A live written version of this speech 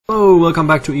Hello, welcome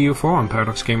back to EU4. I'm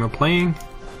ParadogsGamer playing.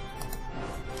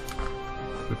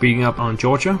 We're beating up on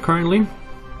Georgia currently.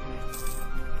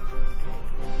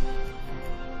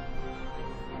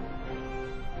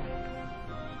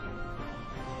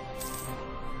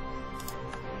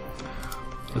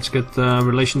 Let's get the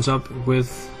relations up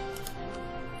with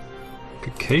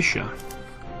Caucasia.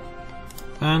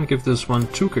 And give this one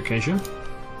to Caucasia.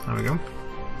 There we go.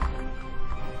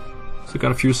 So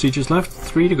got a few sieges left,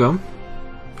 3 to go.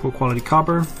 Poor quality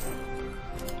copper,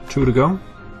 2 to go.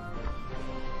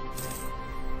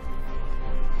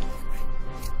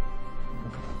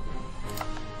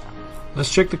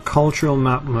 Let's check the cultural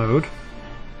map mode.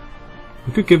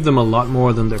 We could give them a lot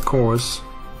more than their cores,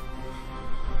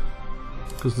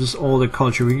 because this is all their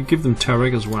culture. We could give them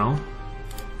Terek as well.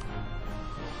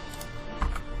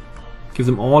 Give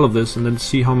them all of this and then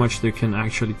see how much they can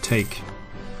actually take.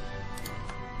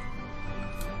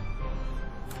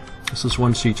 This is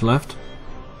 1 siege left.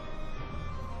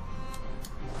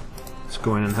 Let's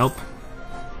go in and help.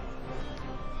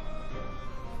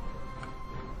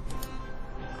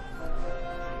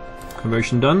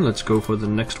 Conversion done. Let's go for the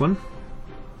next one.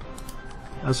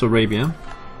 That's Arabia.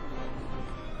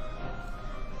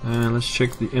 And let's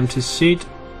check the empty seat.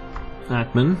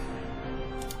 Admin.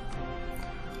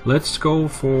 Let's go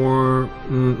for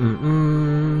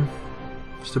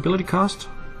stability cost.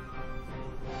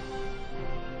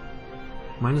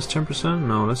 Minus 10%?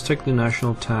 No, let's take the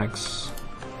national tax.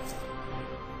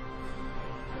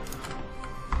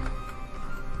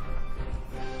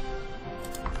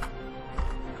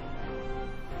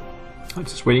 I'm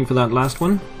just waiting for that last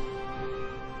one.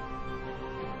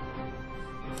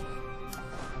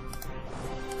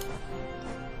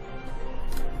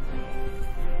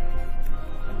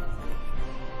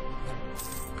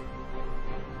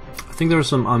 I think there's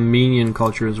some Armenian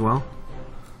culture as well.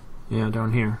 Yeah,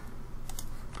 down here.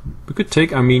 We could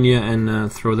take Armenia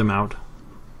and throw them out.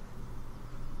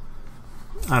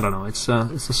 I don't know. It's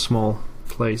a small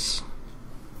place.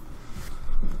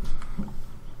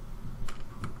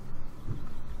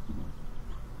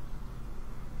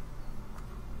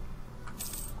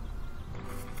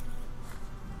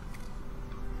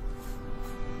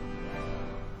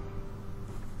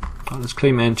 Let's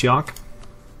claim Antioch.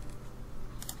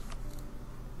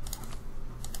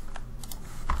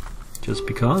 Just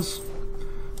because.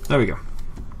 There we go.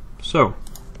 So,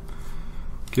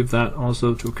 give that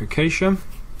also to Caucasia.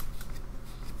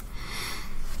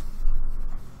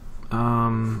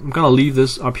 I'm gonna leave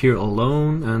this up here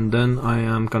alone, and then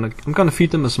I'm gonna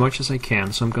feed them as much as I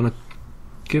can. So I'm gonna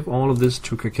give all of this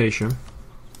to Caucasia.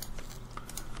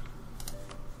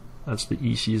 That's the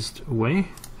easiest way.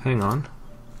 Hang on.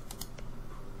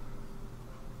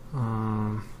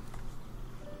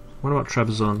 What about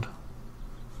Trebizond?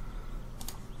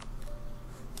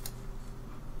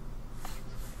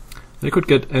 They could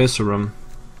get Erzurum.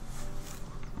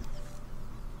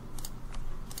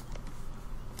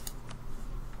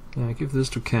 Yeah, give this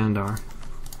to Kandar.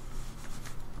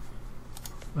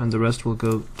 And the rest will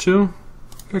go to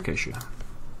Caucasia.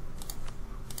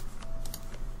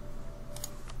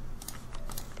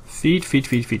 Feed.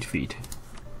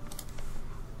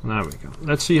 There we go.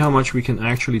 Let's see how much we can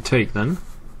actually take then.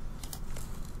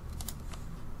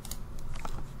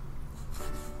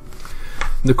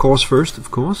 The cores first, of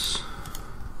course.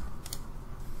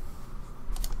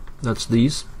 That's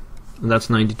these, and that's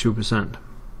 92%.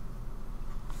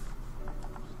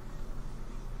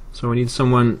 So we need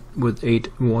someone with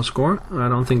 8 war score. I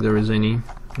don't think there is any.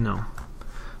 No.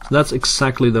 So that's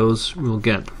exactly those we'll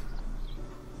get.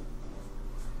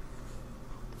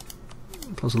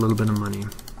 Plus a little bit of money.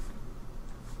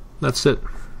 That's it.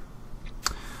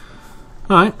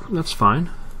 Alright, that's fine.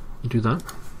 We'll do that.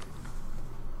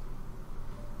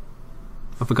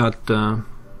 I forgot, of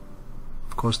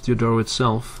course, Theodoro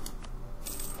itself.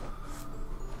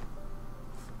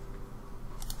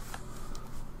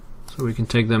 So we can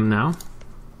take them now,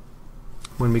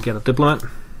 when we get a diplomat.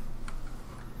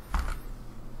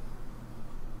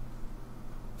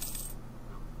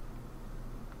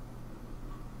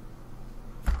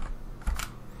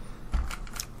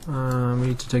 We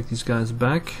need to take these guys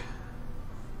back.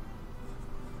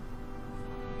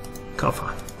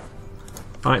 Kaffa.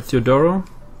 Alright, Theodoro,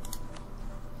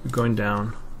 you're going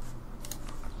down.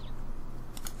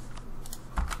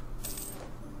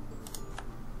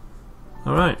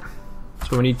 Alright,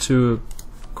 so we need to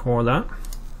core that.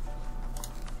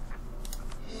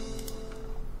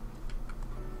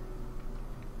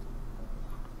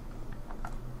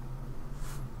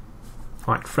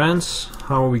 Alright, France,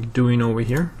 how are we doing over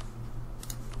here?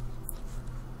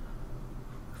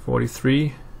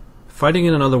 43. Fighting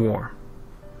in another war.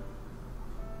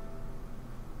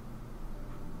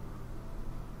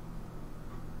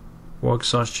 War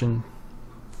exhaustion.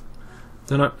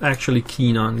 They're not actually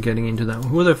keen on getting into that.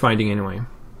 Who are they fighting anyway?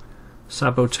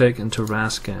 Sabotek and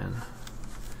Tarascan.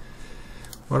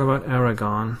 What about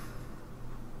Aragon?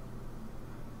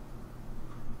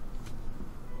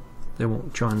 They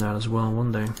won't join that as well,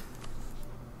 won't they?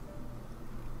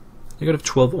 They got a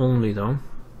 12 only though.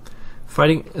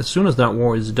 Fighting, as soon as that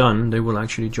war is done, they will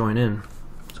actually join in.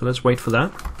 So let's wait for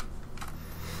that.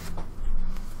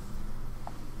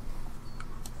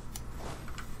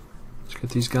 Let's get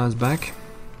these guys back.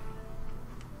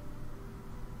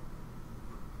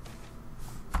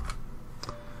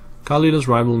 Leaders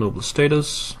rival noble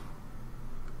status.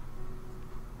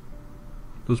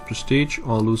 Lose prestige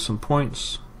or lose some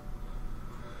points.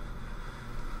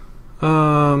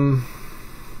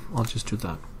 I'll just do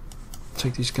that.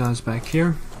 Take these guys back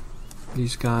here.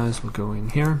 These guys will go in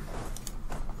here.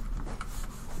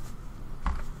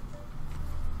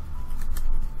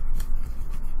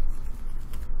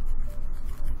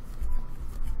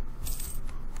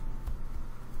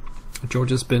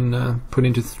 Georgia's been put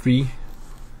into 3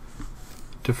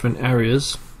 different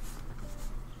areas.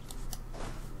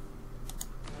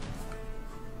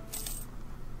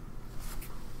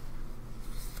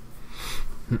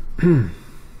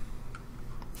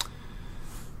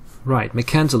 Right,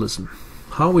 mercantilism.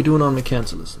 How are we doing on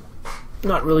mercantilism?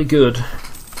 Not really good.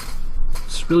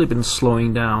 It's really been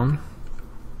slowing down.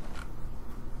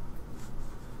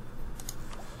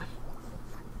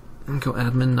 And go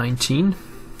admin 19.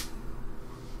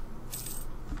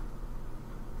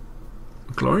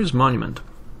 Glorious monument.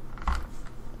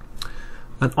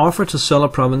 An offer to sell a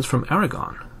province from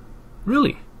Aragon.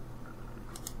 Really?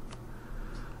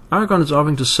 Aragon is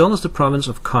offering to sell us the province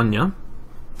of Konya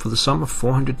for the sum of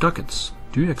 400 ducats.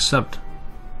 Do you accept?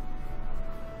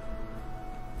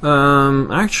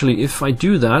 Actually, if I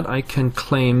do that, I can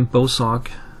claim Bosak.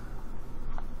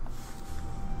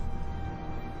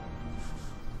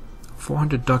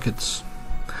 400 ducats.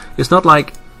 It's not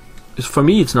like... For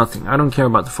me, it's nothing. I don't care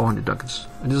about the 400 ducats.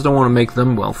 I just don't want to make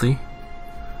them wealthy.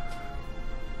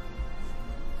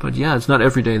 But yeah, it's not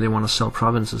every day they want to sell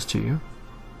provinces to you.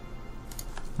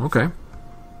 Okay.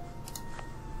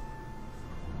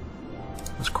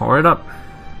 Let's core it up.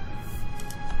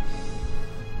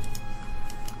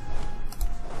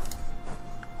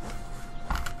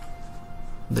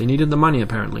 They needed the money,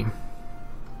 apparently.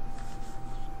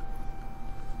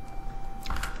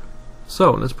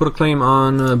 So, let's put a claim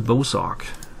on Bosak.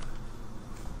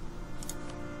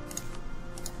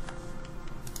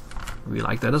 We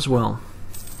like that as well.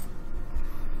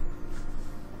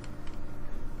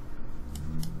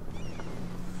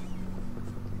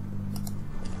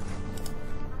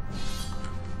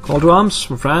 Call to arms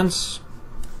from France.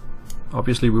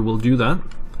 Obviously we will do that.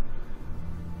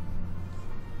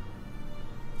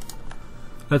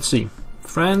 Let's see.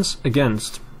 France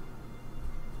against...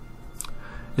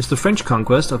 It's the French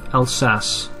conquest of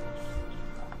Alsace.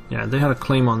 Yeah, they had a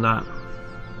claim on that.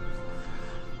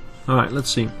 Alright,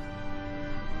 let's see.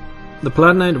 The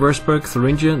Palatinate, Würzburg,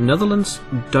 Thuringia, Netherlands,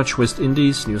 Dutch West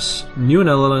Indies, New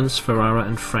Netherlands, Ferrara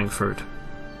and Frankfurt.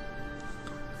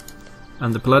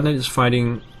 And the Palatinate is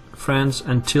fighting France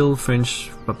until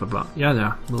French blah blah blah.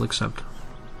 Yeah, we'll accept.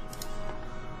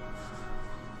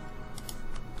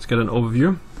 Let's get an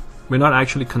overview. We're not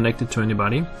actually connected to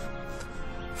anybody.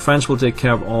 France will take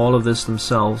care of all of this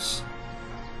themselves.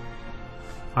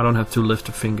 I don't have to lift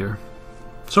a finger.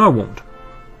 So I won't.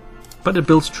 But it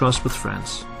builds trust with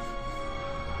France.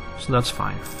 So that's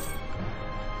fine.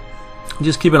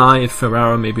 Just keep an eye if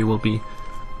Ferrara maybe will be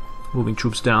moving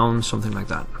troops down, something like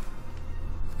that.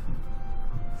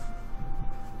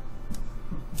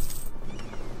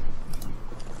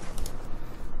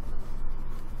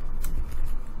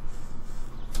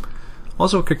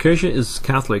 Also, Caucasia is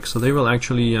Catholic, so they will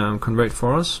actually convert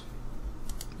for us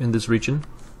in this region,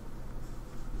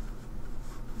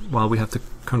 while we have to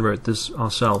convert this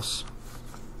ourselves.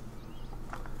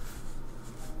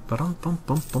 I don't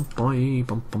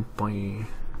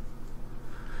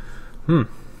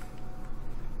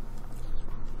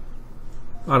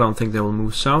think they will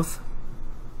move south.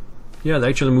 Yeah, they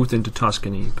actually moved into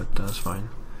Tuscany, but that's fine.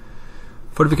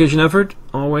 Fortification effort,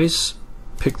 always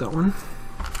pick that one.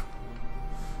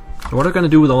 So what are we going to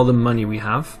do with all the money we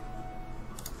have?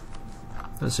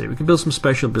 Let's see, we can build some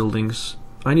special buildings.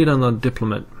 I need another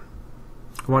diplomat.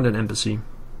 I want an embassy.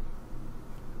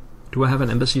 Do I have an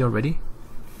embassy already?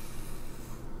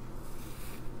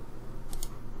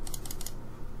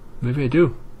 Maybe I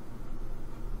do.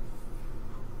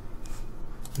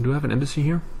 Do I have an embassy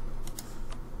here?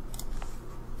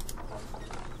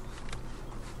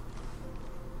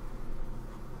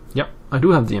 Yep, I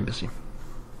do have the embassy.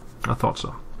 I thought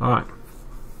so. Alright.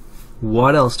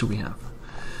 What else do we have?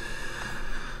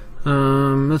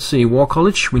 Let's see. War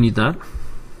College, we need that.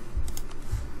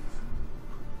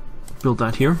 Build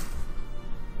that here.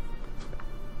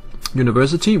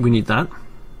 University, we need that.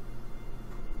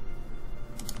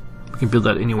 We can build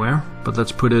that anywhere, but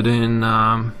let's put it in,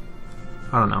 I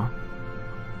don't know.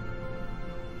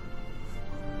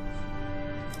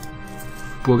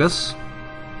 Burgas.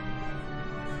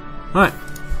 Alright.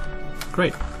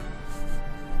 Great.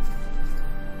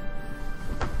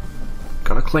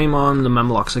 Got a claim on the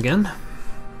Mamluks again.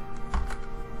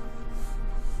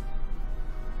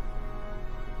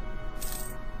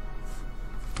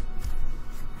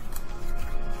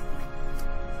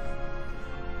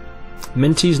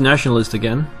 Minty's nationalist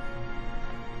again.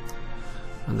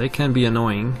 And they can be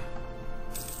annoying.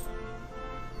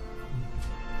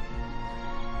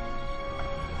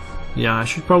 Yeah, I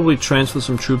should probably transfer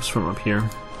some troops from up here.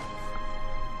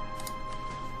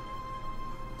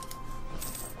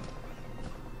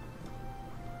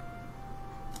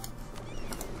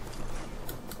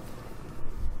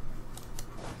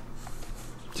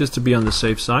 Just to be on the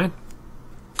safe side.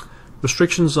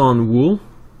 Restrictions on wool.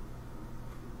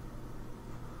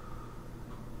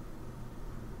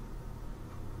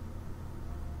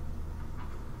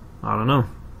 I don't know.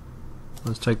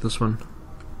 Let's take this one.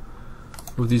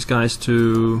 Move these guys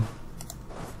to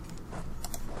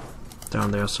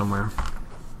down there somewhere.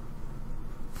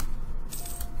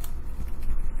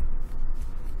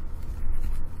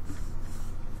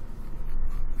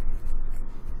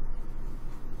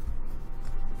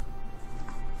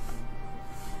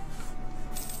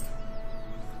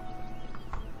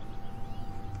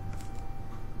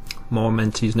 More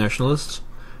Maltese nationalists.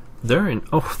 They're in.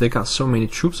 Oh, they got so many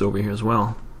troops over here as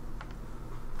well.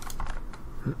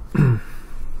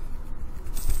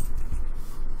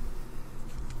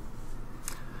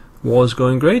 War is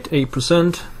going great,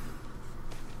 8%.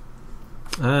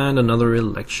 And another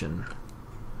election.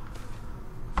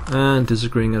 And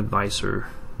disagreeing advisor.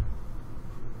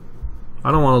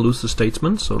 I don't want to lose the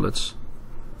statesman, so let's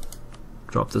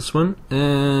drop this one.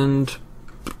 And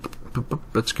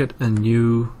let's get a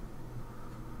new.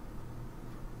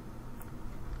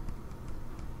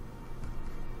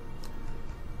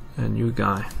 A new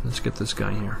guy. Let's get this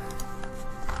guy here.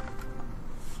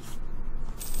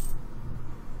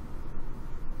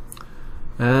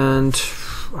 And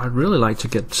I'd really like to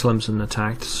get Tlemcen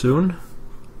attacked soon.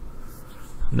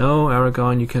 No,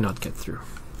 Aragon, you cannot get through.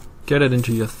 Get it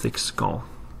into your thick skull.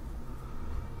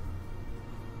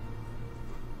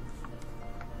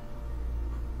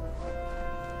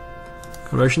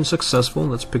 Conversion successful.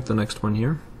 Let's pick the next one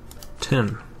here.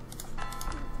 10.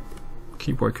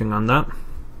 Keep working on that.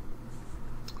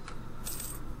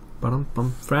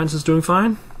 France is doing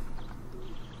fine.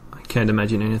 I can't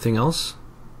imagine anything else.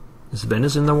 Is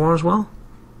Venice in the war as well?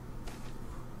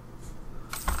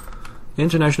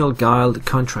 International Guild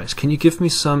contracts. Can you give me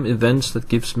some events that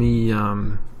gives me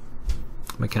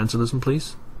mercantilism,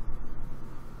 please?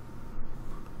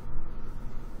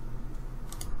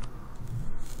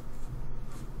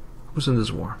 Who's in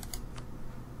this war?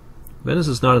 Venice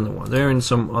is not in the war. They're in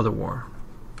some other war.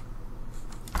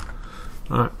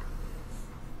 Alright.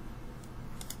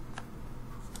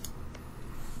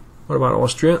 What about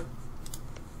Austria?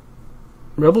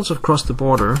 Rebels have crossed the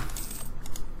border.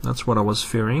 That's what I was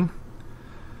fearing.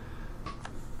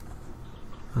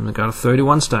 And they got a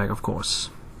 31 stack, of course,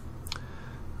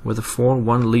 with a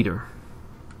 4-1 leader.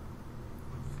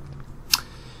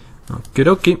 Okie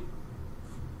dokie.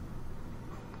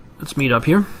 Let's meet up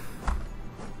here.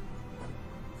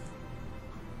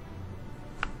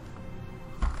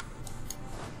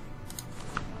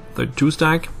 .32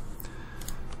 stack.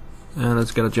 And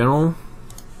let's get a general.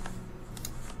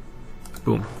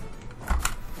 Boom.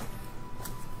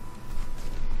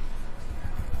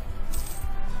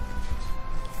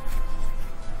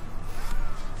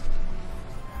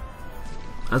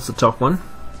 That's the tough one.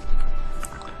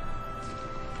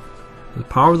 The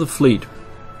power of the fleet.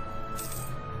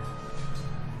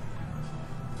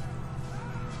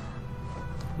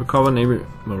 Recover navy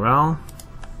morale.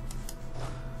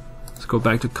 Let's go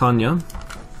back to Konya.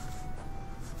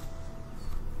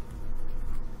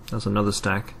 That's another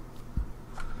stack.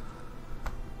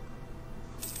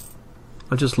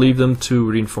 I'll just leave them to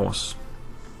reinforce.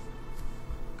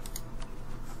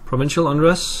 Provincial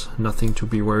unrest, nothing to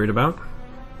be worried about.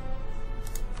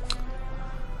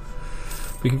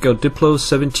 We can go Diplo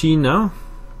 17 now.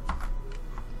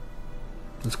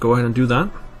 Let's go ahead and do that.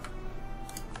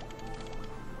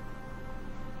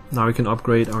 Now we can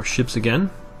upgrade our ships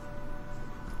again.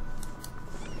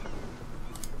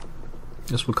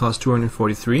 This will cost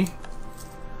 243.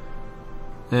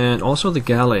 And also the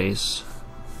galleys.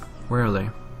 Where are they?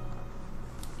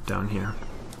 Down here.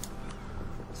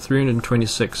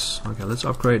 326. Okay, let's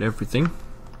upgrade everything.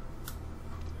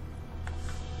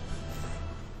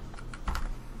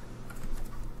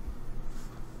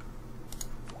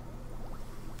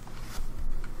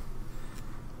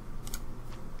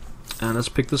 And let's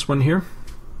pick this one here.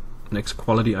 Next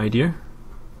quality idea.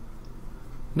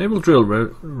 Naval drill,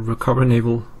 recover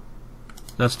naval.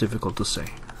 That's difficult to say.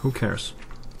 Who cares?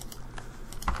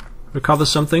 Recover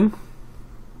something.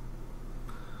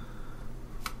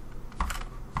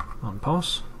 On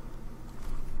pause.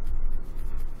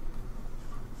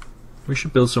 We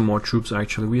should build some more troops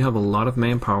actually. We have a lot of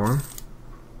manpower.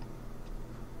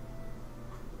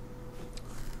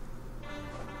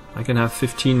 I can have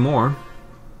 15 more.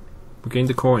 We gained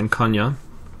the core in Kanya.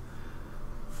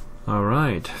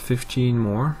 Alright, 15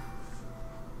 more.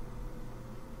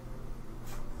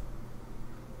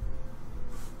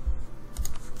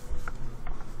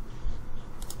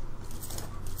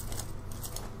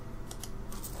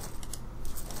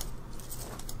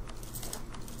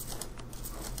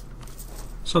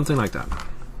 Something like that.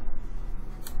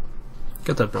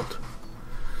 Get that built.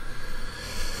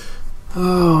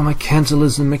 Oh,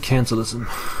 mercantilism.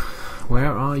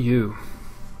 Where are you?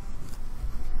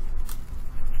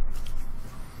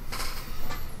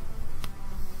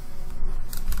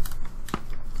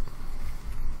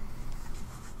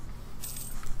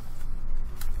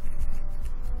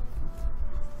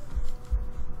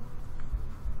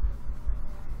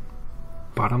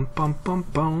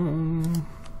 Ba-dum-bum-bum-bum.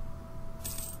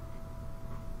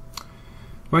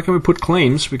 Where can we put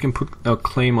claims? We can put a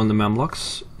claim on the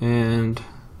Mamluks, and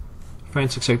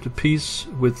France accepted peace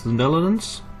with the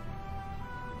Netherlands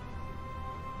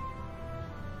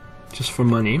just for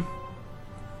money.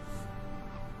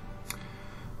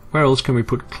 Where else can we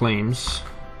put claims?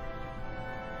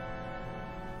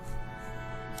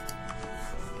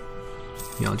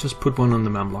 Yeah, I'll just put one on the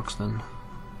Mamluks then.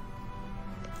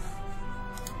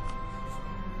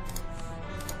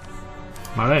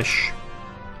 Malesh.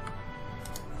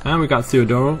 And we got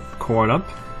Theodoro cored up.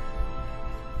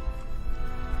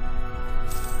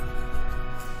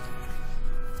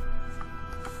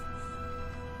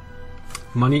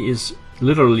 Money is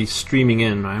literally streaming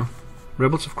in now.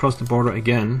 Rebels have crossed the border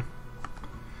again.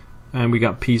 And we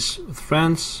got peace with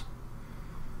France.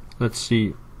 Let's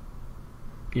see.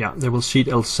 Yeah, they will cede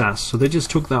Alsace. So they just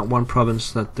took that one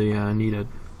province that they needed.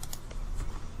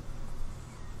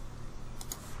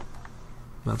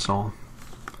 That's all.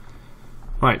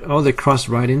 Right, oh, they crossed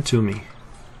right into me.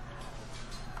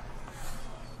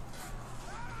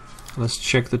 Let's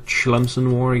check the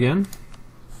Tlemcen War again.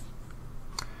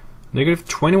 Negative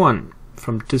 21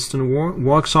 from distant war.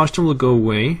 War exhaustion will go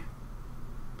away.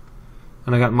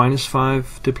 And I got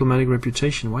 -5 diplomatic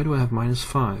reputation. Why do I have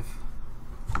 -5?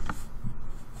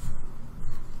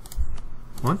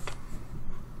 What?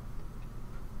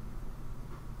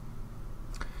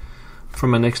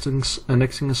 From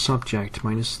annexing a subject,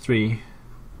 -3.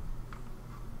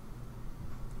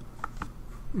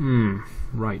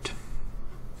 Right.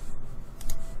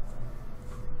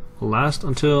 Will last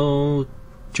until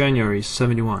January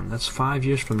 71. That's 5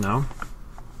 years from now.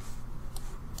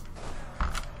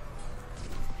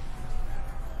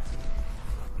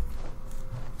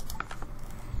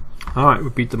 Alright, we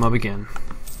beat them up again.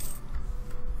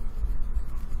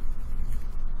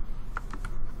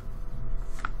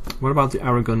 What about the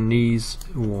Aragonese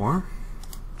War?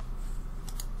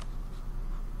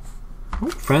 Oh,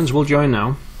 friends will join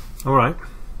now. Alright.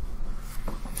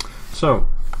 So,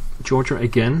 Georgia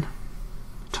again.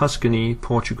 Tuscany,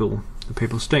 Portugal, the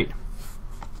Papal State.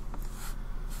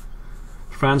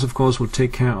 France, of course, will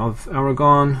take care of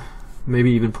Aragon, maybe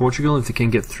even Portugal if they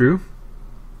can get through.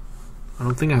 I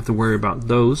don't think I have to worry about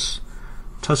those.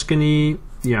 Tuscany,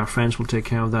 yeah, France will take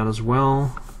care of that as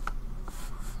well.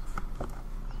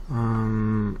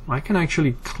 I can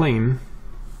actually claim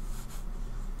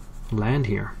land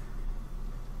here.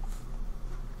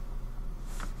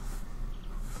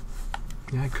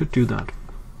 Yeah, I could do that.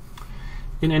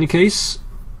 In any case,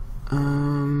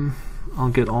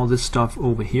 I'll get all this stuff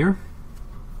over here.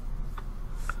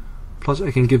 Plus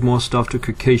I can give more stuff to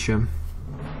Caucasia.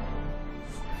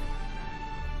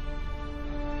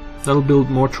 That'll build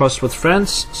more trust with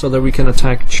France so that we can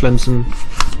attack Tlemcen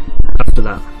after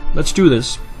that. Let's do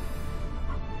this.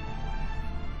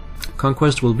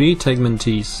 Conquest will be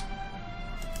Tegmentes.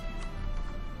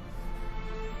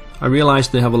 I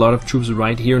realized they have a lot of troops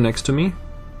right here next to me,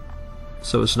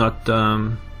 so it's not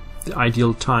the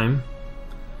ideal time,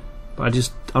 but I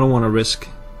don't want to risk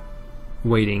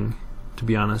waiting to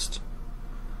be honest.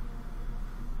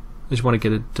 I just want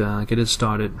to get it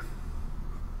started.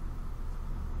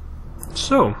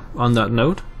 So, on that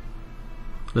note,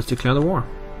 let's declare the war.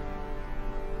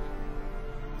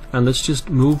 And let's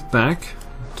just move back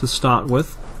to start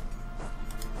with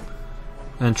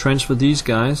and transfer these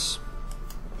guys.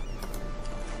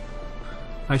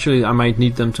 Actually, I might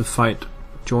need them to fight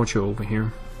Georgia over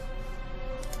here.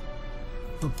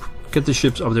 Get the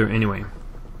ships over there anyway.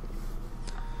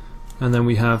 And then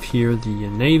we have here the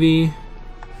Navy.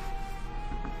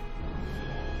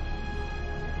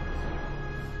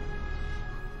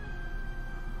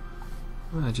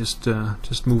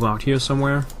 Just move out here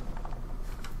somewhere.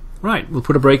 Right, we'll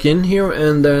put a break in here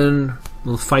and then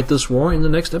we'll fight this war in the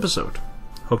next episode.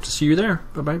 Hope to see you there.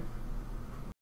 Bye bye.